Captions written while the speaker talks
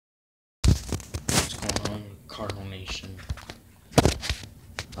Cardinal Nation.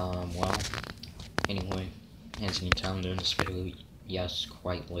 Well, anyway, as you can tell, I'm doing this video, yes,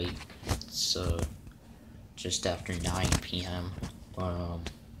 quite late. It's, just after 9 p.m., but,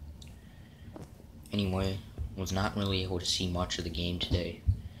 anyway, was not really able to see much of the game today.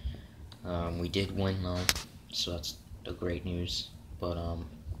 We did win, though, so that's the great news, but,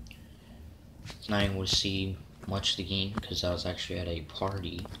 not able to see much of the game, because I was actually at a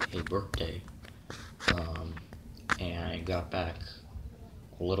party, a birthday, and I got back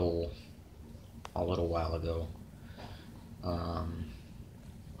a little while ago.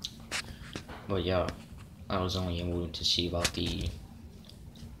 But yeah, I was only able to see about the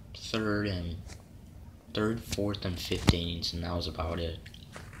third, fourth, and fifth innings, and that was about it.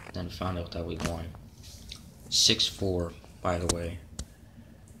 Then found out that we won 6-4, by the way,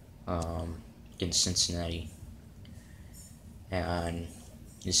 against Cincinnati, and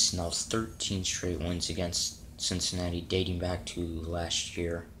this is now 13 straight wins against Cincinnati, dating back to last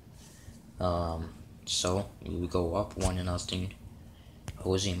year. So we go up 1-0.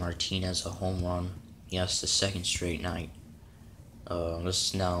 Jose Martinez a home run. Yes, the second straight night. This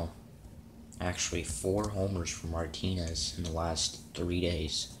is now actually 4 homers from Martinez in the last 3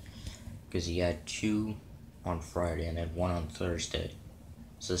 days, because he had 2 on Friday and had 1 on Thursday.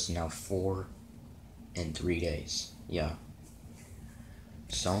 So this is now 4 in 3 days. Yeah.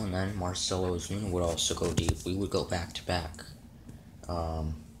 So, and then Marcell Ozuna would also go deep. We would go back to back.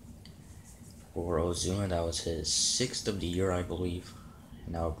 For Ozuna, that was his 6th of the year, I believe,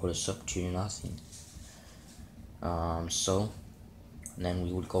 and that would put us up 2-0. So, and then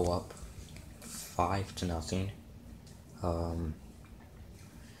we would go up 5-0.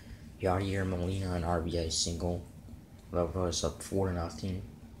 Yadier Molina, an RBI single, that would put us up 4-0.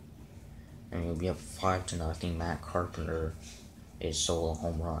 And we'll be up 5-0. Matt Carpenter, a solo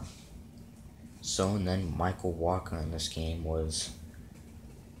home run. So, and then Michael Wacha in this game was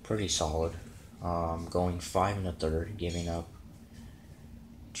pretty solid, going 5 1/3, giving up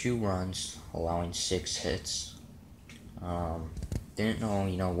 2 runs, allowing 6 hits. Didn't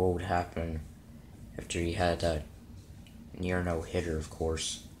know, what would happen after he had that near no-hitter, of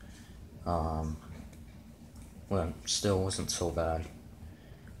course. Well, still wasn't so bad.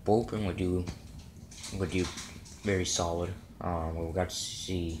 Bullpen would do very solid. We got to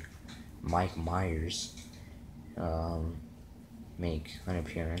see Mike Myers make an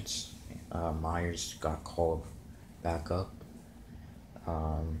appearance. Myers got called back up,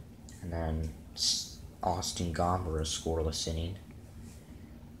 and then Austin Gomber a scoreless inning,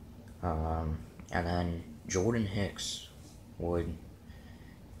 and then Jordan Hicks would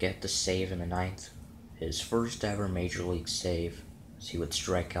get the save in the 9th, his first ever major league save, as he would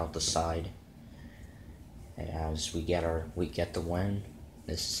strike out the side. As we get the win.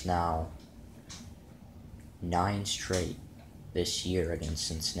 This is now 9 straight this year against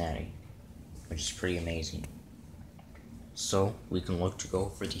Cincinnati, which is pretty amazing. So we can look to go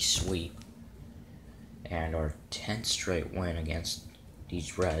for the sweep and our 10th straight win against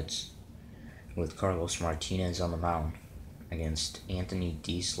these Reds, with Carlos Martinez on the mound against Anthony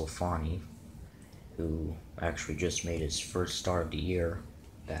DeSclafani, who actually just made his first start of the year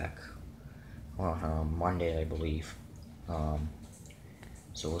back on Monday, I believe.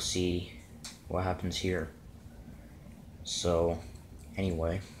 So we'll see what happens here. So,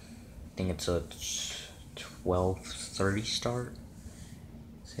 anyway, I think it's a 12:30 start,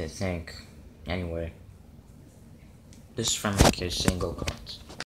 I think. Anyway, this is from my case, single cards.